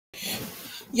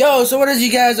Yo, so what is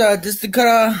you guys? Just to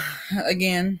cut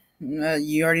again.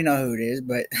 You already know who it is,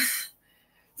 but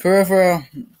for real,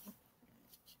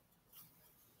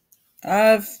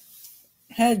 I've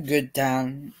had good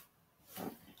time.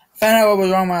 Found out what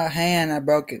was wrong with my hand. I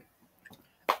broke it.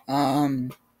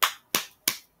 Um,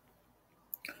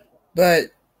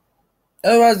 but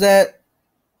otherwise that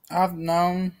I've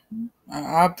known.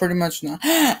 I pretty much know.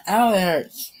 Ow, it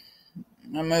hurts.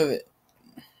 I move it.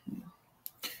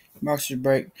 Boxer's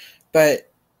break,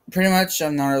 but pretty much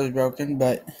I've known it was broken.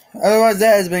 But otherwise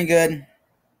that has been good.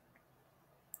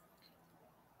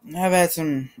 I've had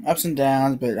some ups and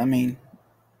downs, but I mean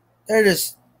they're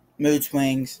just mood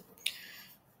swings.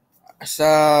 So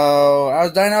I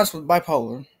was diagnosed with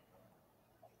bipolar.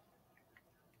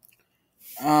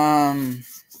 Um,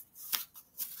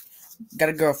 got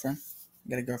a girlfriend.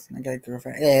 Got a girlfriend. I got a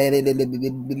girlfriend.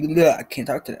 I can't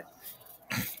talk today.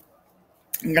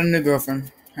 I got a new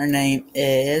girlfriend. Her name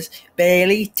is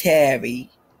Bailey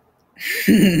Terry.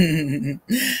 um,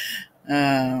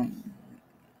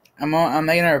 I'm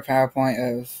making her a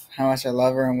PowerPoint of how much I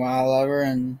love her and why I love her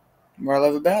and what I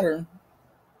love about her.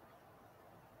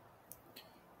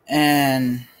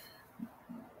 And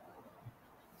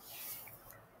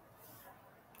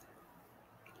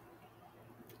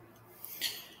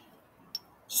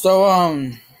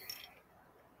so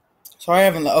so I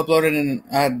haven't uploaded and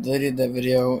I deleted that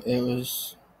video. It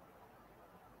was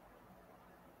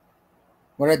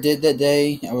what I did that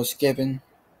day. I was skipping.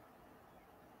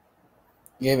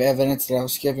 Gave evidence that I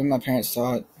was skipping. My parents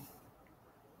saw it.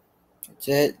 That's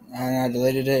it. And I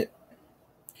deleted it.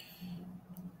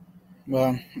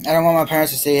 Well, I don't want my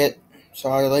parents to see it,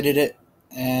 so I deleted it.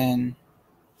 And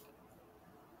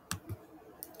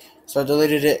so I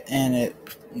deleted it, and it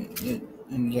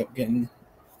ended up getting.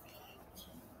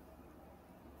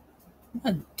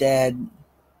 My dad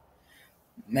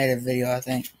made a video, I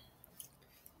think.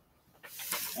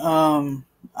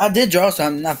 I did draw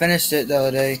something. I finished it the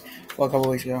other day, well, a couple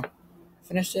weeks ago.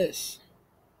 Finished this.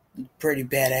 Pretty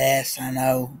badass, I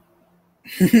know.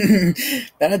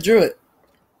 But I drew it.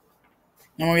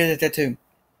 I'm gonna get a tattoo.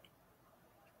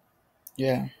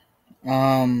 Yeah.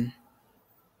 Um,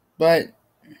 but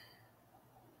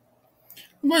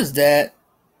what's that?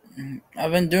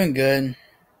 I've been doing good.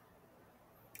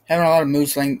 Having a lot of mood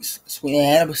swings.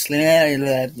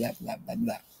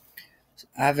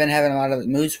 I've been having a lot of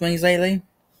mood swings lately.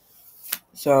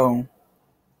 So,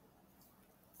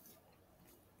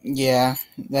 yeah,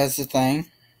 that's the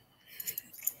thing.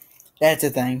 That's the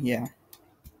thing, yeah.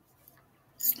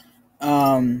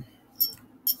 Um,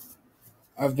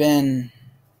 I've been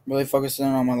really focusing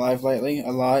on my life lately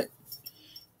a lot.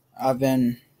 I've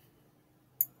been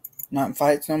not in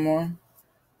fights no more.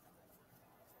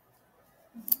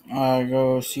 I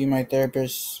go see my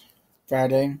therapist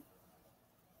Friday.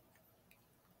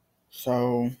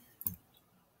 So,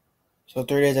 so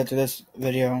 3 days after this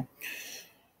video,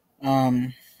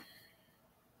 um,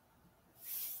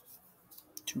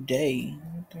 today,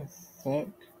 what the fuck?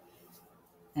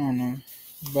 I don't know,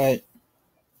 but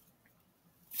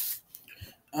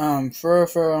for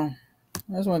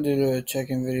I just want to do a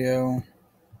check-in video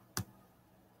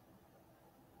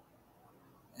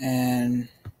and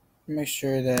make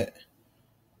sure that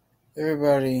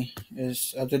everybody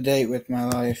is up to date with my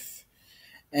life.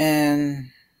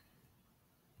 And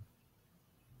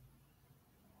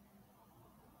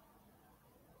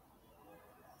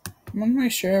I'm gonna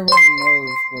make sure everybody knows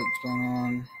what's going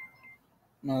on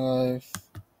in my life.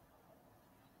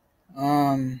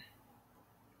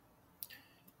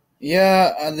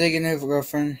 Yeah, I did get a new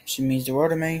girlfriend. She means the world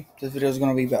to me. This video is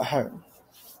gonna be about her.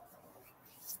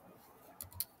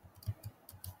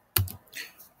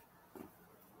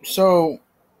 So,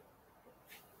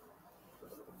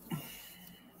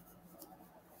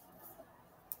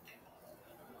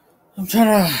 I'm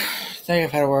trying to think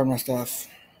of how to word my stuff.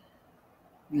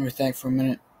 Let me think for a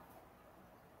minute.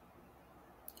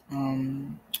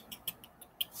 Um,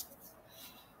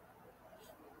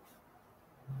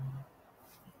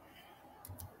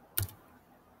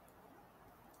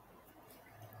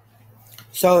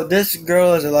 so this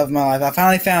girl is the love of my life. I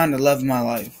finally found the love of my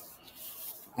life.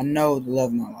 I know the love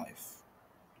of my life.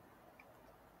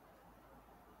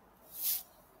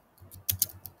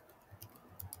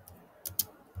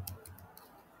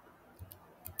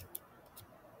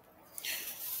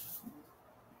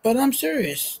 But I'm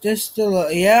serious. This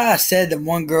still, yeah. I said that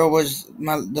one girl was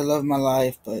the love of my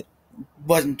life, but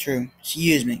wasn't true. She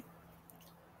used me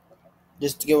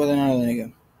just to get with another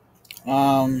nigga.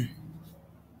 Um.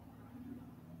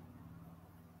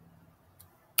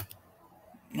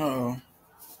 Oh.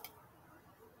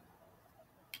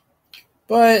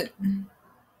 But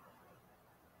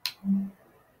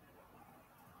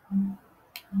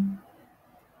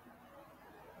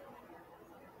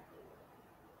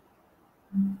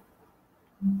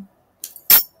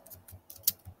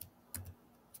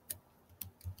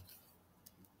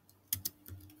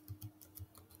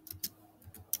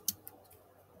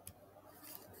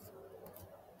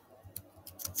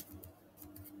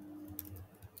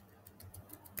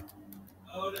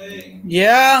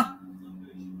Yeah.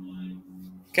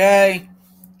 Okay.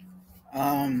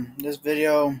 This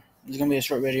video is gonna be a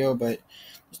short video, but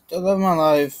I love my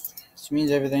life. She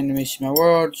means everything to me. She's my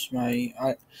world. She's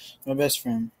my best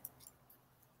friend.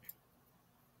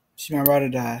 She's my ride or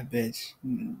die, bitch.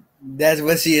 That's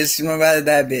what she is. She's my ride or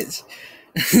die, bitch.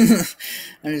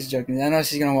 I'm just joking. I know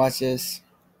she's gonna watch this.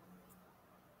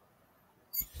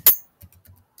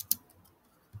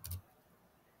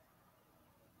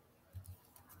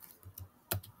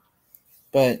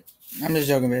 But I'm just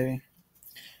joking, baby.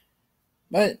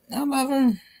 But I love her.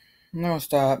 I'm not gonna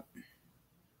stop.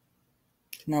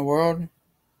 She's my world.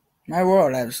 My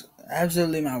world.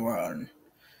 Absolutely my world.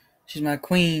 She's my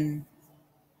queen.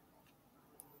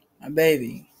 My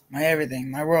baby. My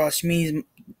everything. My world. She means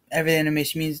everything to me.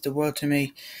 She means the world to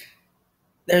me.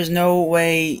 There's no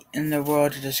way in the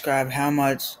world to describe how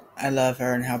much I love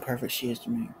her and how perfect she is to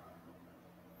me.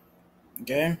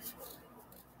 Okay?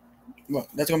 Well,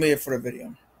 that's gonna be it for the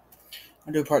video.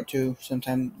 I'll do part 2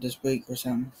 sometime this week or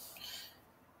something.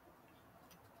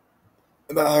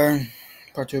 About her.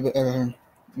 Part 2 about her.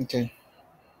 Okay.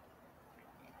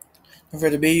 Don't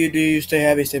forget to be you, do you, stay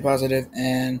happy, stay positive,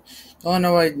 and don't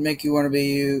know what make you want to be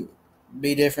you,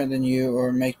 be different than you,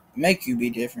 or make you be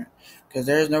different. Because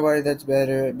there's nobody that's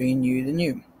better at being you than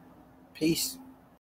you. Peace.